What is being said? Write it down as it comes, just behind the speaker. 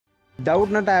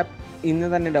ഡൗട്ട്നട്ട് app ഇന്ന്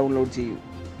തന്നെ download ചെയ്യൂ.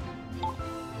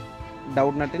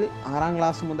 ഡൗട്ട്നട്ടിൽ 6ാം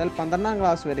ക്ലാസ് മുതൽ 12ാം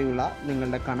ക്ലാസ് വരെയുള്ള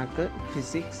നിങ്ങളുടെ കണക്ക്,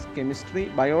 ഫിസിക്സ്, കെമിസ്ട്രി,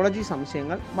 ബയോളജി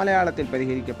സംശയങ്ങൾ മലയാളത്തിൽ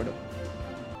പരിഹരിക്കപ്പെടും.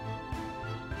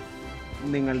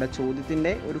 നിങ്ങളുടെ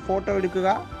ചോദ്യത്തിൻ്റെ ഒരു ഫോട്ടോ എടുക്കുക,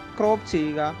 ക്രോപ്പ്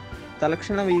ചെയ്യുക,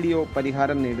 തലക്ഷണ വീഡിയോ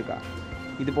പരിഹാരം നേടുക.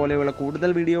 ഇതുപോലെയുള്ള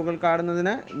കൂടുതൽ വീഡിയോകൾ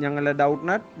കാണുന്നതിന് ഞങ്ങളുടെ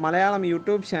ഡൗട്ട്നട്ട് മലയാളം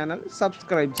യൂട്യൂബ് ചാനൽ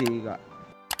സബ്സ്ക്രൈബ് ചെയ്യുക.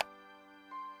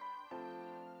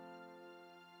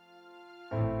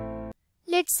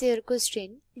 Let's see your question.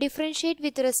 Differentiate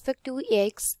with respect to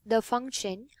x the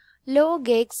function log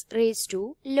x raised to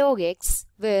log x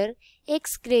where x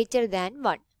greater than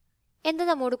 1. എന്താ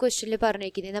നമ്മോട് ക്വസ്റ്റ്യനിൽ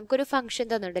പറഞ്ഞിരിക്കുന്നത്? നമുക്കൊരു ഫംഗ്ഷൻ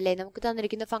തന്നിട്ടുണ്ടല്ലേ. നമുക്ക്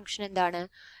തന്നിരിക്കുന്ന ഫംഗ്ഷൻ എന്താണ്?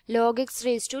 Log X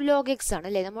raise to log X ആണ്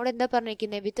അല്ലേ. നമ്മോട് എന്താ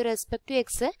പറഞ്ഞിരിക്കുന്നത്? With respect to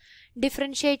X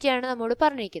differentiate ആണ് നമ്മോട്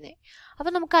പറഞ്ഞിരിക്കുന്നത്.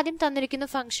 അപ്പോൾ നമുക്ക് ആദ്യം തന്നിരിക്കുന്ന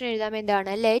ഫംഗ്ഷൻ എഴുതാം.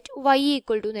 എന്താണ്? ലെറ്റ് വൈ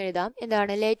ഈക്വൽ ടു എന്ന് എഴുതാം.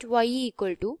 എന്താണ്? Let Y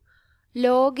equal to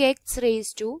log X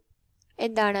raise to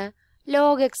എന്താണ്?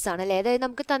 ലോഗ് എക്സ് ആണ് അല്ലേ. അതായത്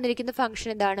നമുക്ക് തന്നിരിക്കുന്ന ഫംഗ്ഷൻ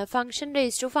എന്താണ്? ഫംഗ്ഷൻ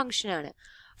റേസ് ടു ഫംഗ്ഷൻ ആണ്.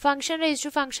 ഫംഗ്ഷൻ റേസ് ടു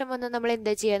ഫംഗ്ഷൻ വന്ന് നമ്മൾ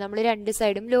എന്താ ചെയ്യുക? നമ്മൾ രണ്ട്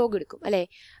സൈഡും ലോഗ് എടുക്കും അല്ലേ.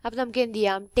 അപ്പം നമുക്ക് എന്ത്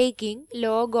ചെയ്യാം? Taking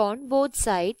log on both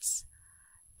sides,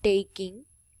 taking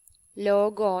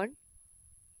log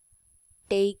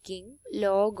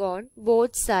on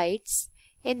both sides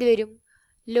എന്ത് വരും?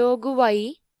 ലോഗ്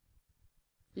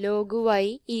വൈ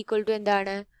ഈക്വൽ ടു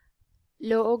എന്താണ്?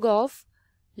 Log of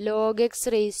log X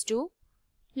raise to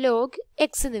log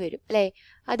X എന്ന് വരും അല്ലേ.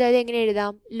 അതായത് എങ്ങനെ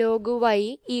എഴുതാം? ലോഗ് വൈ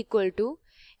ഈക്വൽ ടു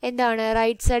എന്താണ്?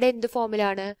 റൈറ്റ് സൈഡ് എന്ത്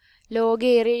ഫോമിലാണ്? Log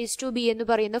A raise to B എന്ന്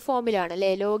പറയുന്ന ഫോമിലാണ്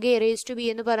അല്ലേ. Log A raise to B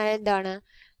എന്ന് പറഞ്ഞാൽ എന്താണ്?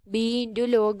 ബി ഇൻറ്റു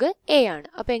ലോഗ് എ ആണ്.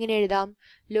 അപ്പം എങ്ങനെ എഴുതാം?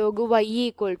 Log Y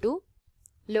equal to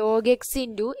log X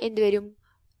into എന്ത് വരും?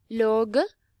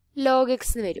 ലോഗ്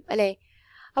എക്സ് എന്ന് വരും അല്ലേ.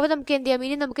 അപ്പോൾ നമുക്ക് എന്ത് ചെയ്യാം?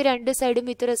 ഇനി നമുക്ക് രണ്ട് സൈഡും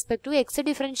with respect to X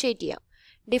differentiate ചെയ്യാം.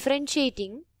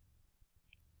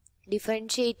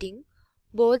 Differentiating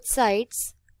both sides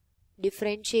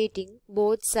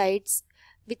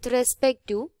with respect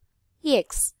to x.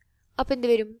 അപ്പോൾ എന്ത്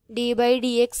വരും? d by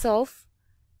dx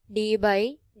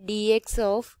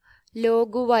of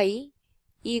log y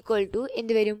equal to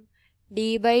എന്ത് വരും? d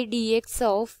by dx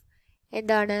of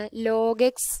എന്താണ്? log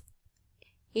x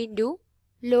into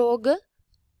log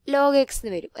x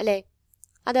എന്ന് വരും അല്ലേ.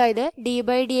 അതായത് d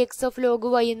by dx of log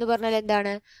y എന്ന് പറഞ്ഞാൽ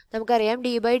എന്താണ്? നമുക്കറിയാം d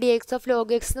by dx of log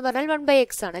x എന്ന് പറഞ്ഞാൽ 1 by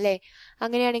x ആണ് അല്ലേ.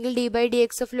 അങ്ങനെയാണെങ്കിൽ d by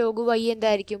dx of log y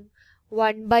എന്തായിരിക്കും?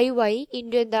 1 by y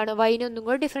ഇൻറ്റു എന്താണ്? y-നെ ഒന്നും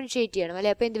കൂടെ ഡിഫറൻഷിയേറ്റ് ചെയ്യണം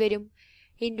അല്ലേ. അപ്പോൾ എന്ത് വരും?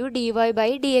 ഇൻറ്റു dy by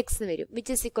dx എന്ന് വരും.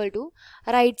 Which is equal to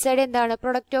right side എന്താണ്?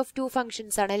 പ്രൊഡക്റ്റ് ഓഫ് ടു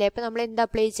ഫംഗ്ഷൻസ് ആണ് അല്ലേ. അപ്പോൾ നമ്മൾ എന്ത്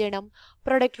അപ്ലൈ ചെയ്യണം?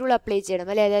 പ്രൊഡക്റ്റ് റൂൾ അപ്ലൈ ചെയ്യണം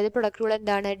അല്ലേ. അതായത് പ്രൊഡക്റ്റ് റൂൾ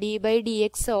എന്താണ്? d by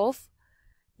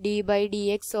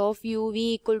dx of uv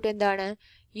equal to എന്താണ്?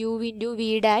 u into V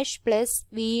dash plus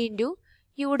V into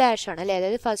you dash ആണ് അല്ലേ.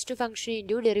 അതായത് first function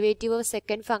into derivative of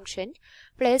second function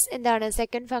plus എന്താണ്?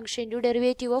 Second function into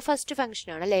derivative of first function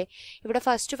ആണ് അല്ലേ. ഇവിടെ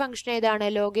first function ഏതാണ്?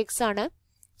 Log X ആണ്.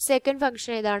 സെക്കൻഡ്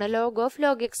ഫംഗ്ഷൻ ഏതാണ്? ലോഗ് ഓഫ്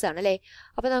ലോഗ് എക്സ് ആണ് അല്ലേ.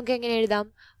 അപ്പോൾ നമുക്ക് എങ്ങനെ എഴുതാം?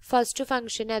 ഫസ്റ്റ്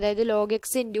ഫംഗ്ഷൻ അതായത് log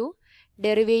X into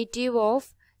derivative of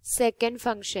second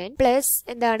function plus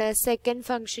എന്താണ്? സെക്കൻഡ്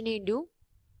ഫംഗ്ഷൻ ഇൻറ്റു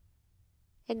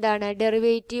എന്താണ്?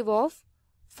 ഡെറിവേറ്റീവ് ഓഫ്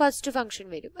ഫസ്റ്റ് ഫംഗ്ഷൻ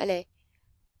വരും അല്ലേ.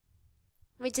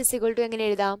 വിച്ച് ഇസ് ഈക്വൽ ടു എങ്ങനെ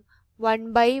എഴുതാം? 1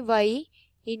 by y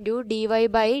into dy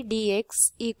by dx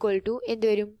equal to എന്ത്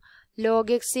വരും?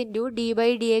 Log X into d by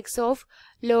dx of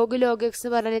log X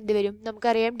എന്ന് പറഞ്ഞാൽ എന്ത് വരും?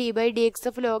 നമുക്കറിയാം d by dx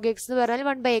of log X എന്ന് പറഞ്ഞാൽ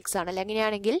 1 by x ആണല്ലേ.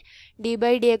 അങ്ങനെയാണെങ്കിൽ d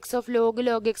by dx of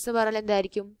log X എന്ന് പറഞ്ഞാൽ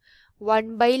എന്തായിരിക്കും?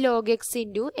 1 by log x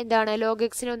ഇൻറ്റു എന്താണ്? ലോഗ്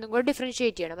എക്സിനെ ഒന്നും കൂടെ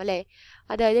ഡിഫറൻഷിയേറ്റ് ചെയ്യണം അല്ലേ.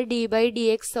 അതായത് d by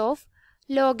dx of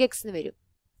log X എന്ന് വരും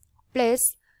plus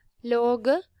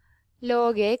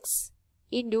log X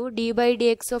into d by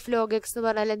dx of log X എന്ന്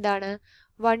പറഞ്ഞാൽ എന്താണ്?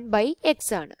 1 by x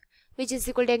ആണ്. വിച്ച് ഇസ്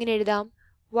ഈക്വൽ ടു എങ്ങനെ എഴുതാം?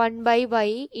 1 by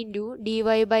y into dy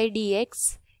by dx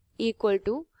equal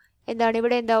to എന്താണ്?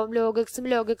 ഇവിടെ എന്താവും? ലോഗ് എക്സും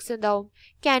എന്താവും?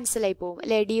 ക്യാൻസൽ ആയി പോകും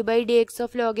അല്ലേ. d by dx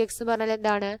of log X എന്ന് പറഞ്ഞാൽ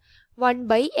എന്താണ്? 1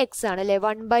 by x ആണ് അല്ലേ.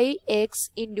 1 by x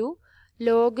into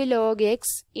log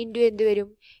X into എന്ത്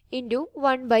വരും? ഇൻറ്റു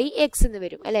 1 by x എന്ന്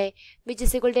വരും അല്ലേ. വിച്ച്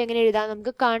ഇസ് ഈക്വൽ ടു എങ്ങനെ എഴുതാം?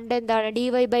 നമുക്ക് കാണേണ്ട എന്താണ്? dy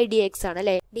by dx ആണ്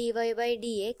അല്ലേ. dy by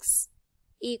dx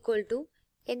equal to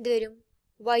എന്ത് വരും?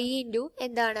 y ഇൻറ്റു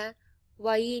എന്താണ്?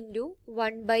 y into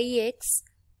 1 by x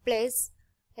plus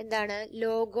എന്താണ്?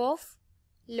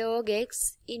 Log X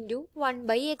into 1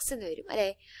 by x എന്ന് വരും അല്ലേ.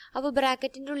 അപ്പോൾ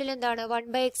ബ്രാക്കറ്റിൻ്റെ ഉള്ളിൽ എന്താണ്? 1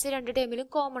 by x രണ്ട് ടൈമിലും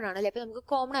കോമൺ ആണ് അല്ലേ. അപ്പോൾ നമുക്ക്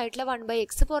കോമൺ ആയിട്ടുള്ള 1 by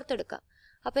x പുറത്തെടുക്കാം.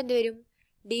 അപ്പോൾ എന്ത് വരും?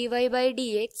 dy by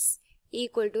dx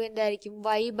equal to എന്തായിരിക്കും?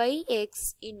 y by x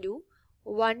into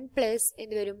 1 plus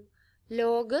എന്ത് വരും?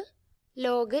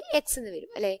 ലോഗ് എക്സ് എന്ന് വരും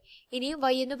അല്ലേ. ഇനി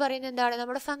y എന്ന് പറയുന്നത് എന്താണ്?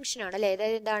 നമ്മുടെ ഫംഗ്ഷൻ ആണ് അല്ലേ.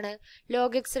 അതായത് എന്താണ്?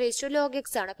 Log X raise to log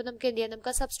X ആണ്. അപ്പോൾ നമുക്ക് എന്ത് ചെയ്യാം?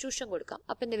 നമുക്ക് ആ സബ്സ്റ്റിറ്റ്യൂഷൻ കൊടുക്കാം.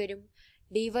 അപ്പോൾ എന്ത് വരും?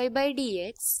 dy by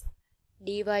dx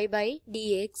D Y by D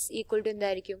X equal to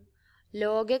എന്തായിരിക്കും?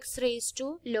 Log X raise to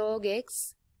log X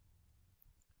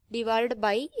divide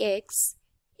by X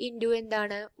into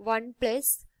എന്താണ്? 1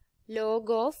 plus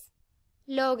log of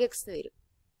log X എന്ന് വരും.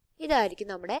 ഇതായിരിക്കും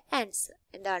നമ്മുടെ ആൻസർ.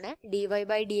 എന്താണ്? D Y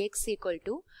by D X equal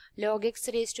to log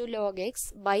X raise to log X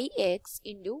by X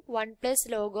into 1 plus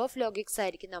log of log X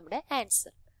ആയിരിക്കും നമ്മുടെ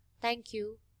answer. Thank you.